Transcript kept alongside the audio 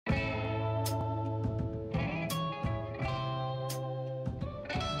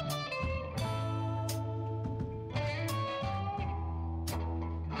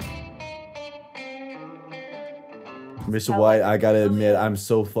Mr. White, I gotta admit, I'm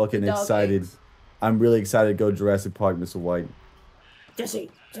so fucking excited. I'm really excited to go Jurassic Park, Mr. White. Jesse.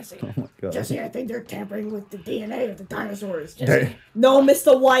 Oh my God. Jesse, I think they're tampering with the DNA of the dinosaurs. Jesse. No,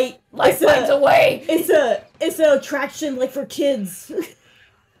 Mr. White. Life finds a way. It's an attraction like for kids.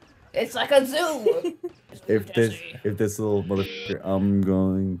 It's like a zoo. If this little motherfucker, I'm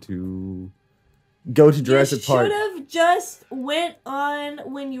going to go to Jurassic Park. You should have just went on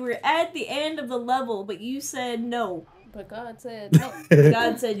when you were at the end of the level, but you said no. But God said no.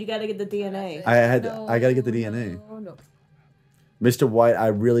 God said you gotta get the DNA. I gotta get the DNA. No. Mr. White, I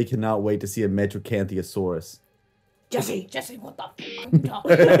really cannot wait to see a Metrocanthosaurus. Jesse, what the fuck are you talking about?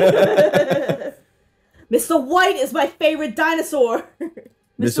 Mr. White is my favorite dinosaur.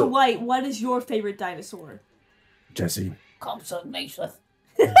 Mr. White, what is your favorite dinosaur? Jesse. Compsognathus.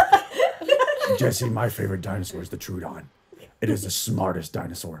 Jesse, my favorite dinosaur is the Troodon. It is the smartest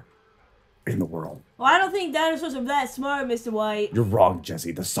dinosaur in the world. Well, I don't think dinosaurs are that smart, Mr. White. You're wrong,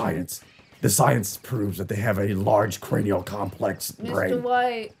 Jesse. The science proves that they have a large cranial complex brain. Mr.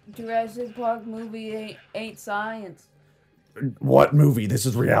 White, Jurassic Park movie ain't science. What movie? This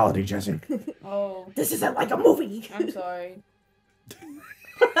is reality, Jesse. Oh. This isn't like a movie. I'm sorry.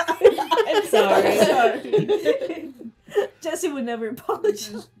 I'm sorry. Jesse would never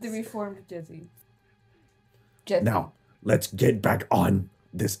apologize. The reformed Jesse. Now, let's get back on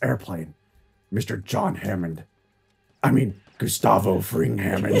this airplane. Mr. John Hammond. I mean, Gustavo Fring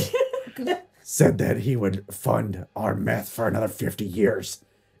Hammond said that he would fund our meth for another 50 years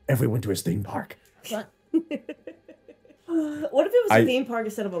if we went to his theme park. What if it was a theme park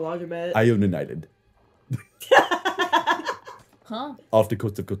instead of a laundromat? I own United. Huh? Off the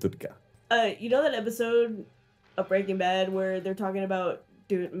coast of Costa Rica. You know that episode of Breaking Bad where they're talking about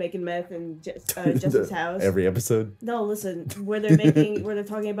making meth in Jesse's house? Every episode? No, listen. Where they're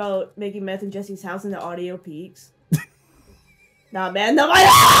talking about making meth in Jesse's house and the audio peaks. Nah, man, not my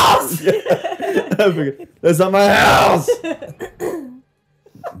house! That's not my house!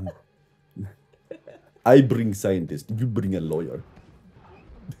 I bring scientist, you bring a lawyer.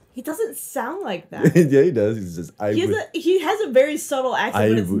 He doesn't sound like that. Yeah, he does. He says, he has a very subtle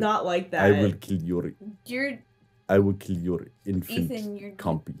accent, but it's not like that. I will kill your infant Ethan,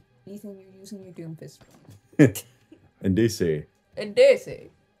 compy. Ethan, you're using your doom fist. And they say.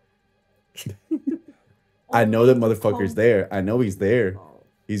 I know that motherfucker's there. I know he's there.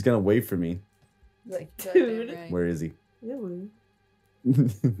 He's gonna wait for me. Like, Dude. right. Where is he? Really? Oh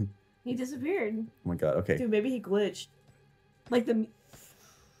He disappeared. my God, okay. Dude, maybe he glitched. Like the...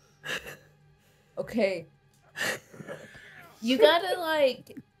 Okay. You gotta,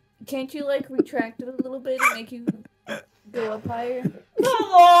 like... Can't you, like, retract it a little bit and make you go up higher?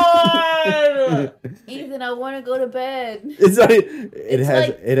 Come on! Ethan, I want to go to bed.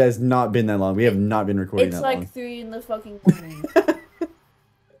 It has not been that long. We have not been recording that long. It's like 3 in the fucking morning.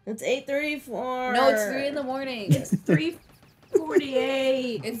 It's 8:34. No, it's 3 in the morning. It's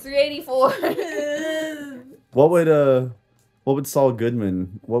 3:48. It's 3:84. What would Saul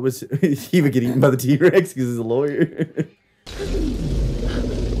Goodman? What was he would get eaten by the T-Rex because he's a lawyer?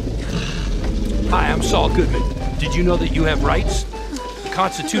 Hi, I'm Saul Goodman. Did you know that you have rights? The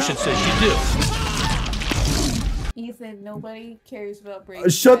Constitution says you do. Ethan, nobody cares about Breaking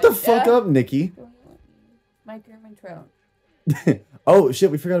Shut the Bad. fuck up, Nikki. Mike Ehrmantraut. Oh shit,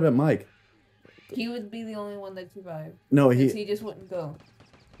 we forgot about Mike. He would be the only one that survived. No, he he just wouldn't go.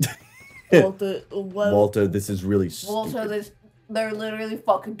 Walter, this is really stupid. Walter, they're literally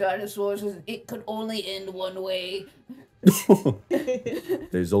fucking dinosaurs. It could only end one way.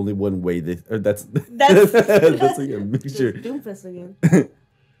 There's only one way. That's like a mixture. Doomfist again.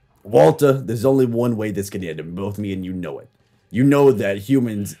 Walter, there's only one way this can end, and both me and you know it. You know that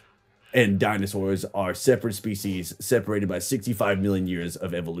humans and dinosaurs are separate species, separated by 65 million years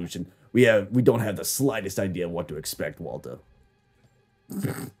of evolution. We don't have the slightest idea what to expect, Walter.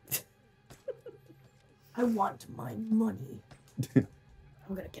 I want my money. I'm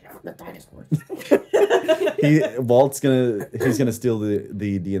gonna get out the dinosaurs. He's gonna steal the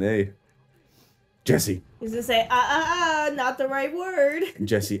DNA. Jesse. He's gonna say, not the right word.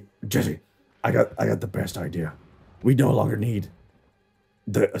 Jesse, I got the best idea. We no longer need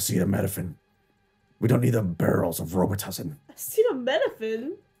the acetaminophen. We don't need the barrels of Robitussin.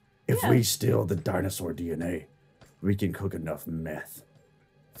 Acetaminophen? If we steal the dinosaur DNA, we can cook enough meth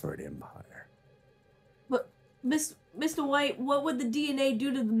for an empire. But, Mr. White, what would the DNA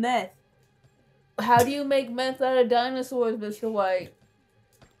do to the meth? How do you make meth out of dinosaurs, Mr. White?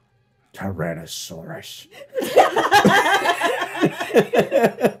 Tyrannosaurus.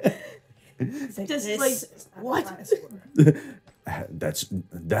 Just like what?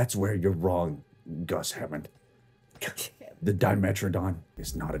 That's where you're wrong, Gus Hammond. The Dimetrodon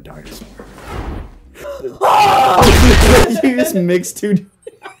is not a dinosaur. You just mixed two.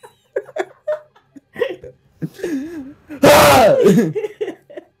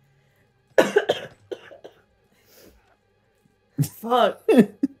 Fuck.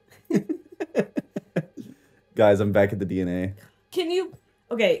 Guys, I'm back at the DNA. Can you?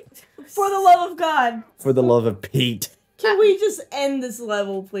 Okay, for the love of God, For the love of Pete. can we just end this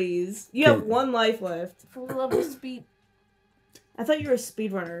level, please? You have Okay. 1 life left. For the love of speed. I thought you were a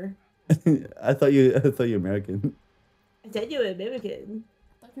speedrunner. I thought you American. I thought you were American.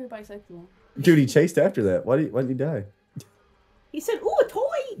 I thought you were bisexual. Dude, he chased after that. Why didn't he die? He said, "Ooh, a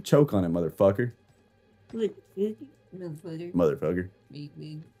toy." Choke on it, motherfucker. Motherfucker. Motherfucker. Big,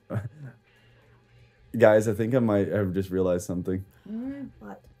 big. Guys, I think I might have just realized something.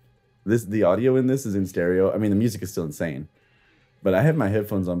 What? The audio in this is in stereo. I mean, the music is still insane. But I have my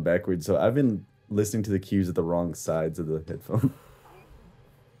headphones on backwards, so I've been listening to the cues at the wrong sides of the headphone.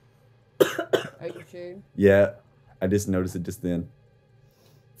 Are you sure? Yeah, I just noticed it just then.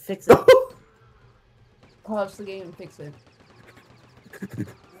 Fix it. Pause the game and fix it.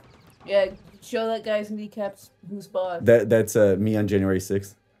 Yeah, show that guy's kneecaps who's boss. That's me on January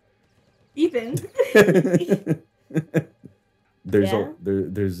 6th. Ethan. There's Yeah?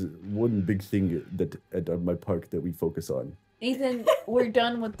 there's one big thing that at my park that we focus on. Ethan, we're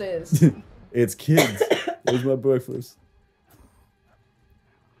done with this. It's kids. Where's my breakfast?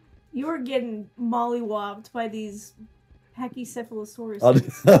 You are getting mollywopped by these pachycephalosaurus.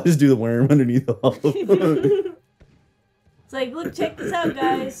 I'll just do the worm underneath all of them. It's like, look, check this out,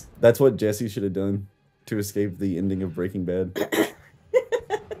 guys. That's what Jesse should have done to escape the ending of Breaking Bad.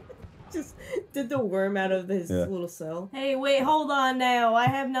 Just did the worm out of his Yeah. little cell. Hey, wait, hold on now. I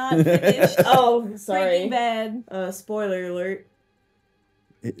have not finished Oh, sorry. Breaking Bad. Spoiler alert.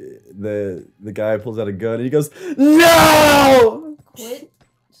 The guy pulls out a gun and he goes, "No!" Quit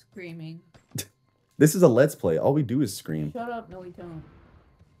screaming. This is a let's play. All we do is scream. Shut up. No, we don't.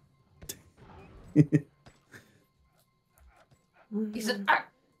 He said, ah!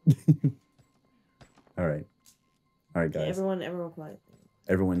 All right, Okay, guys. everyone quiet.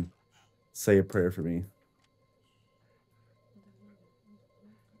 Everyone, say a prayer for me.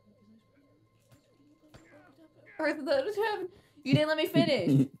 Earth, that was heaven. You didn't let me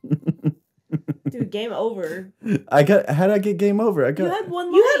finish. Dude, game over. How did I get game over? You had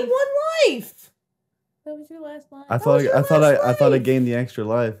one life. You had 1 life. That was your last line. I was thought your I thought last I thought I life. gained the extra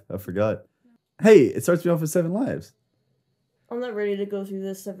life. I forgot. Hey, it starts me off with 7 lives. I'm not ready to go through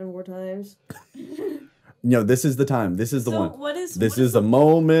this 7 more times. No, this is the time. This is the So one. what is This what is the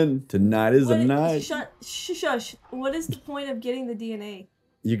moment. Tonight is the what- night. Shush. What is the point of getting the DNA?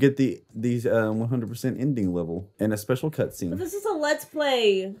 You get these 100% ending level and a special But cutscene. this is a let's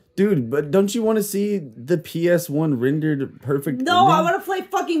play. Dude, but don't you want to see the PS1 rendered perfect No, I ending? want to play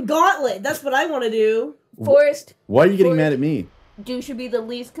fucking Gauntlet. That's what I want to do. Forrest, Why are you getting Or- mad at me? you should be the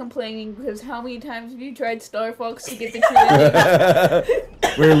least complaining because how many times have you tried Star Fox to get the true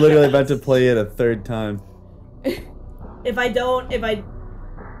ending? We're literally about to play it a 3rd time. If I don't get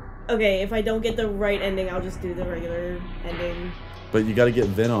the right ending, I'll just do the regular ending. But you gotta get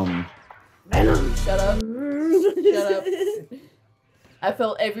Venom. Shut up. Shut up. I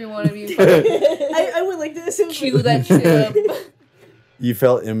felt every one of you I would like to assume. cue that shit up. You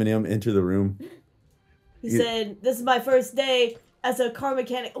felt Eminem enter the room. He said, "This is my first day as a car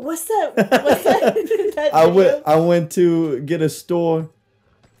mechanic." What's that? What's that? that I went to get a store.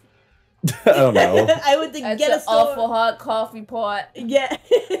 I don't know. I would think That's get a an store. awful hot coffee pot. Yeah.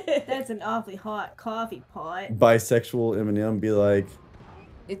 That's an awfully hot coffee pot. Bisexual Eminem be like,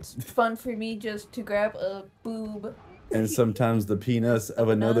 It's fun for me just to grab a boob. and sometimes the penis of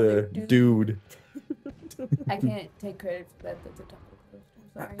another Another dude. I can't take credit for that. That's a Tumblr post.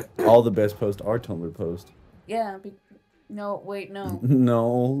 I'm sorry. All the best posts are Tumblr posts. Yeah. No, wait, no.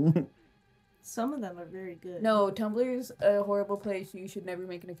 No. Some of them are very good. No, Tumblr's a horrible place. You should never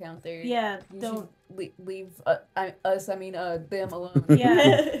make an account there. Yeah, You don't. should leave them alone.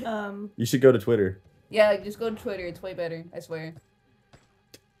 Yeah. You should go to Twitter. Yeah, just go to Twitter. It's way better. I swear.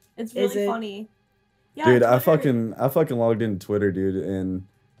 It's Is really it? funny. Yeah, Dude, I Twitter- fucking logged into Twitter, dude, and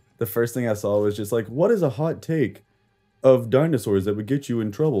the first thing I saw was just like, what is a hot take of dinosaurs that would get you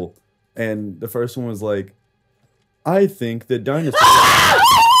in trouble? And the first one was like, I think that dinosaurs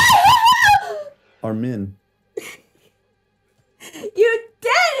are men. You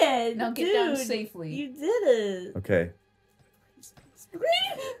did it! Now get down Dude, safely. You did it. Okay.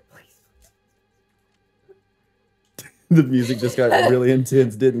 The music just got really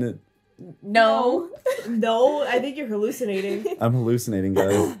intense, didn't it? No. No, I think you're hallucinating. I'm hallucinating,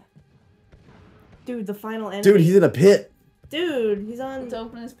 guys. Dude, the final enemy. Dude, he's in a pit. Dude, he's on. Let's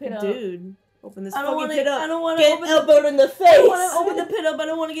open this pit up. Dude, open this I don't fucking want pit up. I don't want to Get open elbowed in the face. I want to open the pit up. I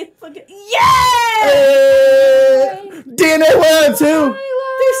don't want to get fucking. Yeah! DNA 102.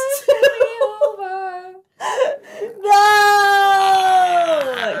 No!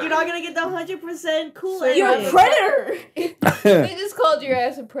 You're not gonna get the 100% cool. You're a predator. They just called your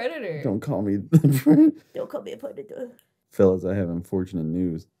ass a predator. Don't call me. Don't call me a predator. Fellas, I have unfortunate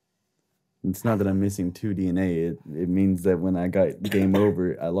news. It's not that I'm missing 2 DNA. It means that when I got game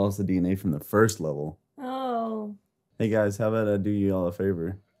over, I lost the DNA from the first level. Oh. Hey guys, how about I do you all a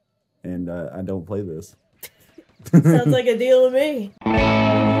favor? And I don't play this. Sounds like a deal to me.